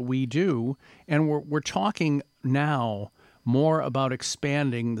shows that we do, and we're talking now more about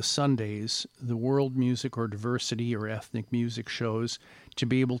expanding the Sundays, the world music or diversity or ethnic music shows, to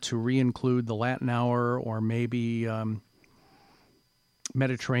be able to re-include the Latin Hour or maybe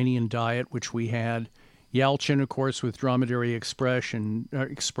Mediterranean Diet, which we had. Yalchin, of course, with Dromedary Express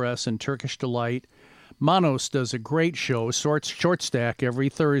and Turkish Delight. Manos does a great show, short stack, every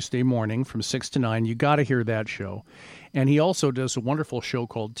Thursday morning from 6 to 9. You got to hear that show. And he also does a wonderful show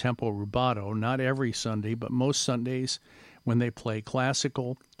called Tempo Rubato, not every Sunday, but most Sundays, when they play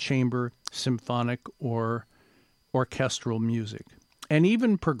classical, chamber, symphonic, or orchestral music. And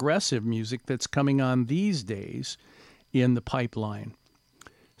even progressive music that's coming on these days in the pipeline.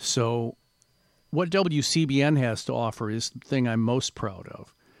 So what WCBN has to offer is the thing I'm most proud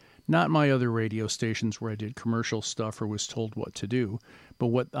of. Not my other radio stations where I did commercial stuff or was told what to do, but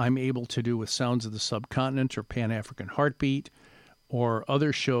what I'm able to do with Sounds of the Subcontinent or Pan-African Heartbeat or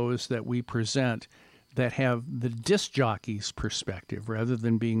other shows that we present that have the disc jockey's perspective rather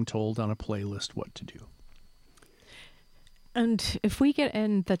than being told on a playlist what to do. And if we get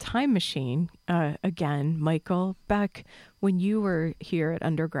in the time machine again, Michael, back when you were here at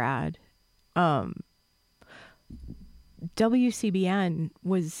undergrad, WCBN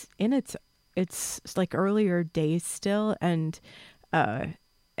was in its like earlier days still, and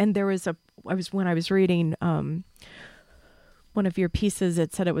there was when I was reading one of your pieces,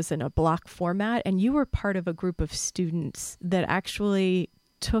 it said it was in a block format, and you were part of a group of students that actually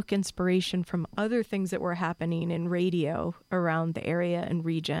took inspiration from other things that were happening in radio around the area and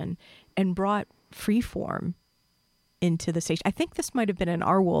region and brought freeform into the station. I think this might have been an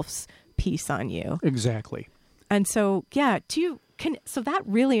R. Wolf's piece on you. Exactly. And so, yeah, so that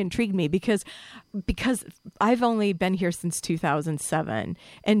really intrigued me because I've only been here since 2007.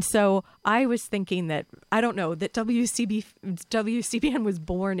 And so I was thinking that, I don't know, that WCBN was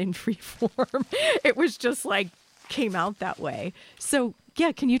born in freeform. It was just like, came out that way. So,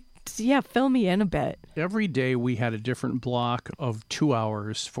 yeah, can you fill me in a bit? Every day we had a different block of 2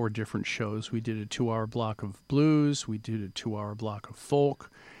 hours for different shows. We did a 2-hour block of blues. We did a 2-hour block of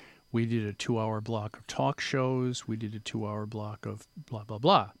folk. We did a 2-hour block of talk shows. We did a 2-hour block of blah, blah,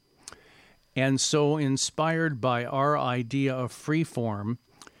 blah. And so inspired by our idea of freeform,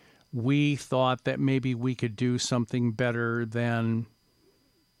 we thought that maybe we could do something better than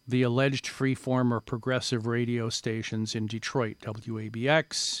the alleged freeform or progressive radio stations in Detroit,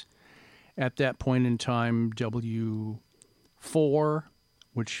 WABX, at that point in time, W4,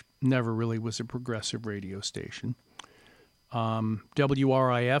 which never really was a progressive radio station.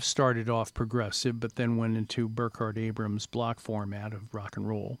 WRIF started off progressive, but then went into Burkhart Abrams' block format of rock and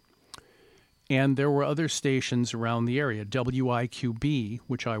roll. And there were other stations around the area. WIQB,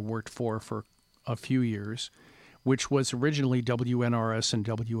 which I worked for a few years, which was originally WNRS and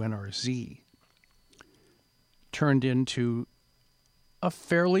WNRZ, turned into a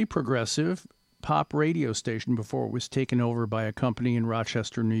fairly progressive pop radio station before it was taken over by a company in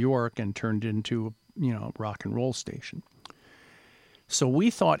Rochester, New York, and turned into a rock and roll station. So we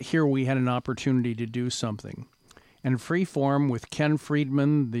thought here we had an opportunity to do something. And Freeform, with Ken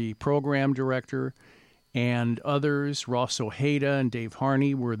Friedman, the program director, and others, Ross Ojeda and Dave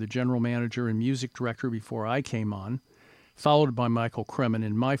Harney were the general manager and music director before I came on, followed by Michael Kremen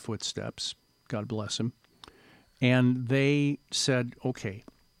in my footsteps, God bless him. And they said, okay,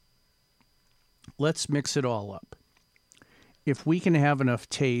 let's mix it all up. If we can have enough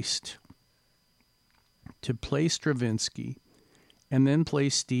taste to play Stravinsky and then play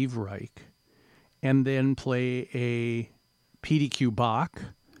Steve Reich and then play a PDQ Bach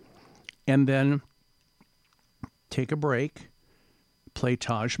and then take a break, play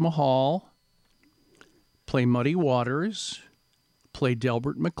Taj Mahal, play Muddy Waters, play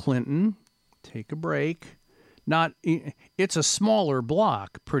Delbert McClinton, take a break. It's a smaller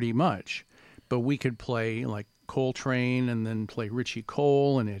block pretty much, but we could play like Coltrane and then play Richie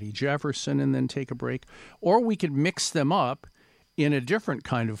Cole and Eddie Jefferson and then take a break. Or we could mix them up in a different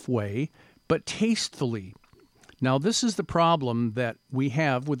kind of way, but tastefully. Now, this is the problem that we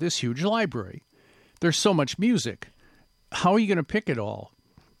have with this huge library. There's so much music. How are you going to pick it all?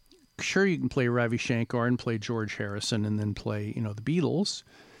 Sure, you can play Ravi Shankar and play George Harrison and then play, the Beatles.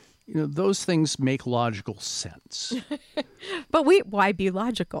 Those things make logical sense. But why be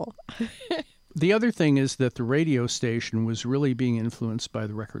logical? The other thing is that the radio station was really being influenced by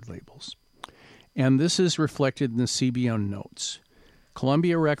the record labels. And this is reflected in the CBN notes.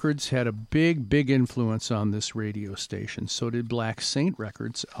 Columbia Records had a big, big influence on this radio station. So did Black Saint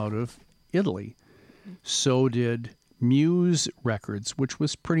Records out of Italy. So did Muse Records, which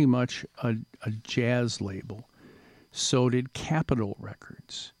was pretty much a jazz label. So did Capitol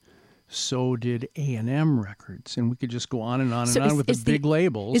Records. So did A&M Records. And we could just go on and on and on with the big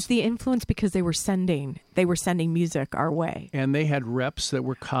labels. Is the influence because they were sending music our way? And they had reps that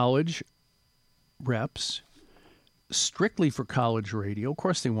were college reps, strictly for college radio. Of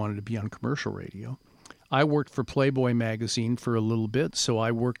course, they wanted to be on commercial radio. I worked for Playboy magazine for a little bit, so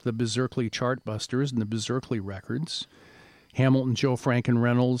I worked the Berserkly Chartbusters and the Berserkly records. Hamilton, Joe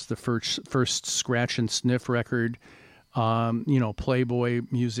Franken-Reynolds, the first Scratch and Sniff record, Playboy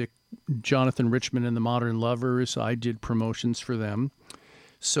music, Jonathan Richman and the Modern Lovers. I did promotions for them.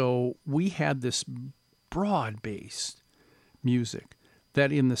 So we had this broad-based music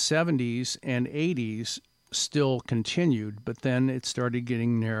that in the 70s and 80s still continued, but then it started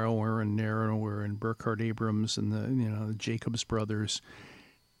getting narrower and narrower, and Burkhard Abrams and the Jacobs brothers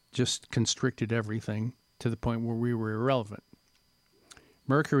just constricted everything to the point where we were irrelevant.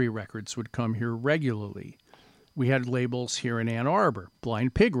 Mercury Records would come here regularly. We had labels here in Ann Arbor,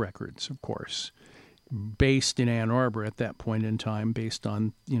 Blind Pig Records, of course, based in Ann Arbor at that point in time, based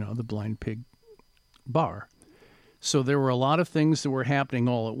on, the Blind Pig bar. So there were a lot of things that were happening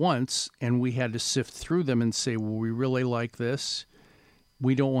all at once, and we had to sift through them and say, well, we really like this.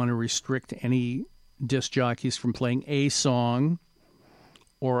 We don't want to restrict any disc jockeys from playing a song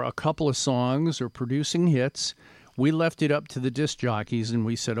or a couple of songs or producing hits. We left it up to the disc jockeys, and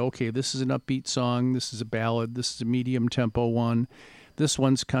we said, okay, this is an upbeat song, this is a ballad, this is a medium tempo one, this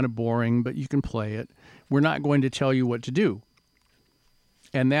one's kind of boring, but you can play it. We're not going to tell you what to do.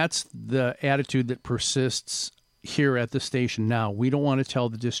 And that's the attitude that persists here at the station now. We don't want to tell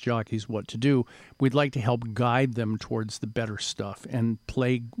the disc jockeys what to do. We'd like to help guide them towards the better stuff and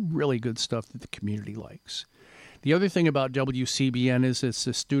play really good stuff that the community likes. The other thing about WCBN is it's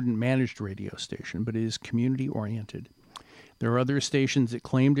a student-managed radio station, but it is community-oriented. There are other stations that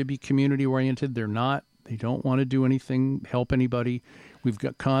claim to be community-oriented. They're not. They don't want to do anything, help anybody. We've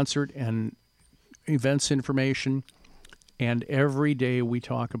got concert and events information, and every day we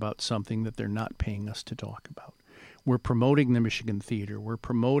talk about something that they're not paying us to talk about. We're promoting the Michigan Theater. We're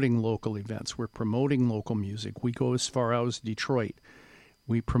promoting local events. We're promoting local music. We go as far out as Detroit.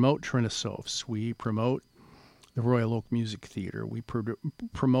 We promote Trinisophs. We promote the Royal Oak Music Theater. We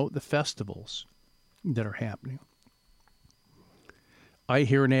promote the festivals that are happening. I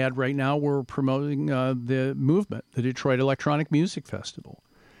hear an ad right now. We're promoting the movement, the Detroit Electronic Music Festival.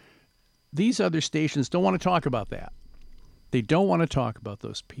 These other stations don't want to talk about that. They don't want to talk about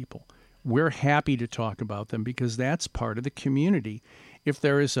those people. We're happy to talk about them because that's part of the community. If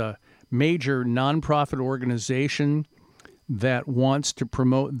there is a major nonprofit organization that wants to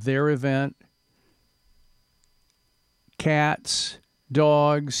promote their event, cats,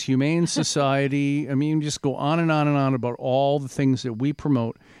 dogs, Humane Society, just go on and on and on about all the things that we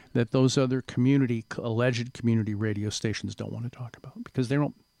promote that those other alleged community radio stations don't want to talk about because they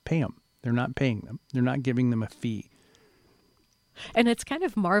don't pay them. They're not paying them. They're not giving them a fee. And it's kind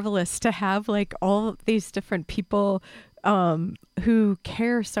of marvelous to have like all these different people who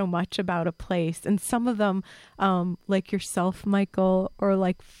care so much about a place. And some of them, like yourself, Michael, or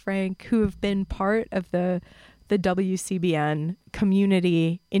like Frank, who have been part of the WCBN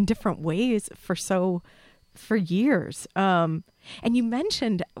community in different ways for years. And you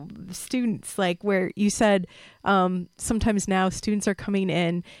mentioned students, like where you said sometimes now students are coming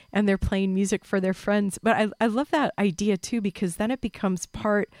in and they're playing music for their friends. But I love that idea too, because then it becomes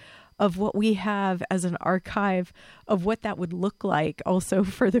part of what we have as an archive of what that would look like also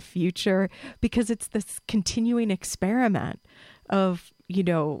for the future, because it's this continuing experiment of, you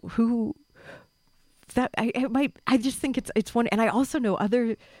know, who that I just think it's one. And I also know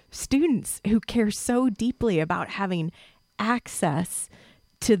other students who care so deeply about having access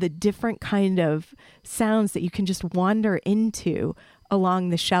to the different kind of sounds that you can just wander into along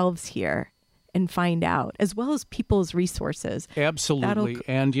the shelves here and find out, as well as people's resources. Absolutely.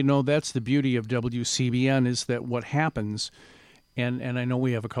 And, you know, that's the beauty of WCBN, is that what happens, and I know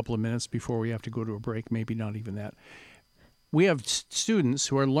we have a couple of minutes before we have to go to a break, maybe not even that. We have students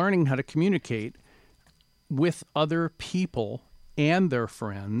who are learning how to communicate with other people and their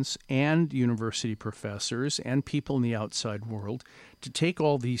friends and university professors and people in the outside world, to take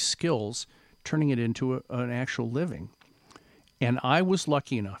all these skills, turning it into an actual living. And I was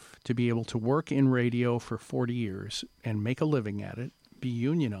lucky enough to be able to work in radio for 40 years and make a living at it, be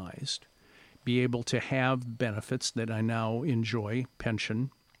unionized, be able to have benefits that I now enjoy, pension,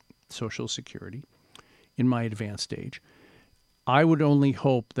 Social Security, in my advanced age. I would only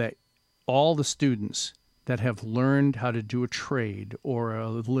hope that all the students that have learned how to do a trade or a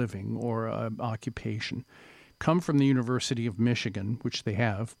living or an occupation come from the University of Michigan, which they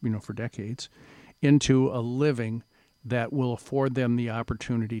have, you know, for decades, into a living that will afford them the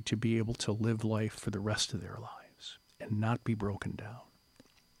opportunity to be able to live life for the rest of their lives and not be broken down.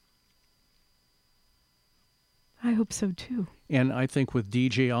 I hope so too. And I think with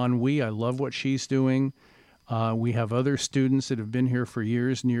DJ Ennui, I love what she's doing. We have other students that have been here for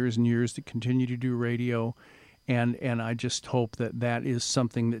years and years and years that continue to do radio. And I just hope that that is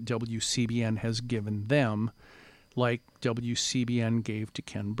something that WCBN has given them, like WCBN gave to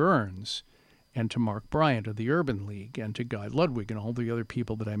Ken Burns and to Mark Bryant of the Urban League and to Guy Ludwig and all the other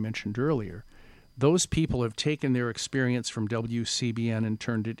people that I mentioned earlier. Those people have taken their experience from WCBN and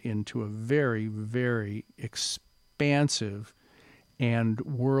turned it into a very, very expansive and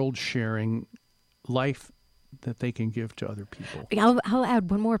world-sharing life that they can give to other people. I'll add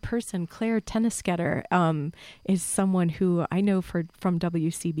one more person. Claire Tennisketter is someone who I know from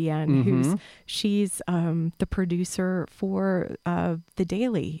WCBN. She's the producer for The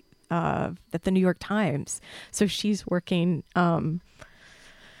Daily at the New York Times. So she's working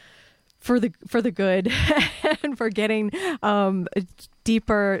for the good and for getting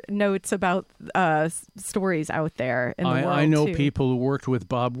deeper notes about stories out there in the world. I know too. people who worked with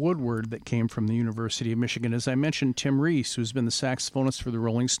Bob Woodward that came from the University of Michigan. As I mentioned, Tim Reese, who's been the saxophonist for the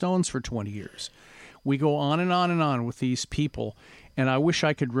Rolling Stones for 20 years. We go on and on and on with these people, and I wish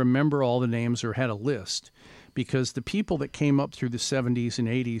I could remember all the names or had a list, because the people that came up through the 70s and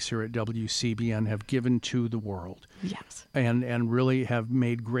 80s here at WCBN have given to the world. Yes. And really have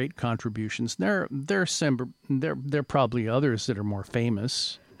made great contributions. There are probably others that are more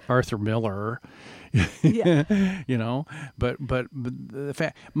famous. Arthur Miller, Yeah. you know, but the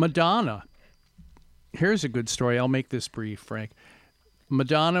fact, Madonna, here's a good story. I'll make this brief, Frank.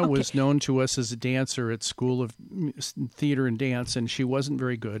 Madonna was known to us as a dancer at School of Theater and Dance, and she wasn't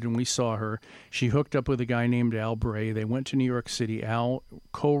very good, and we saw her. She hooked up with a guy named Al Bray. They went to New York City. Al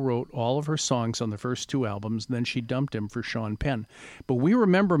co-wrote all of her songs on the first two albums, and then she dumped him for Sean Penn. But we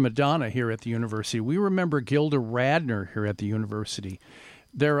remember Madonna here at the university. We remember Gilda Radner here at the university.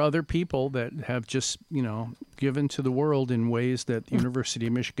 There are other people that have just, you know, given to the world in ways that the University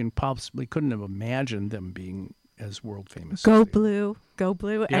of Michigan possibly couldn't have imagined them being as world famous. Go Blue,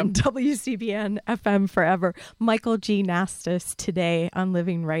 Yep. And WCBN FM forever. Michael G. Nastis today on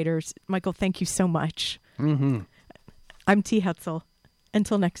Living Writers. Michael, thank you so much. Mm-hmm. I'm T. Hetzel.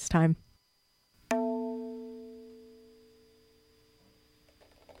 Until next time.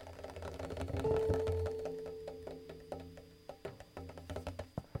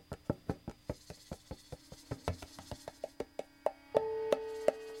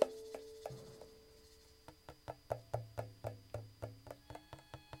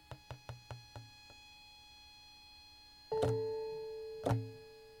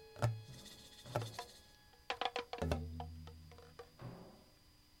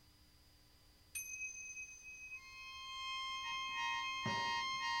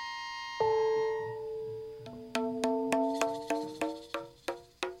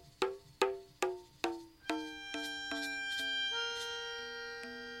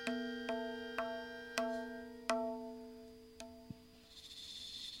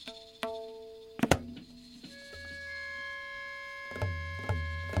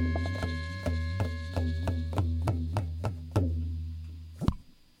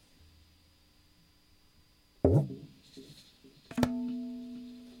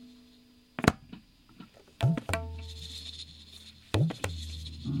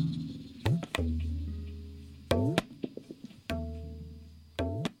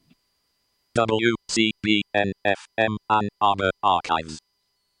 WCBN-FM Ann Arbor Archives.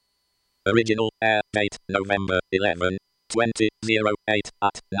 Original air date November 11, 2008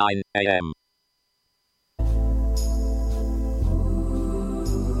 at 9 a.m.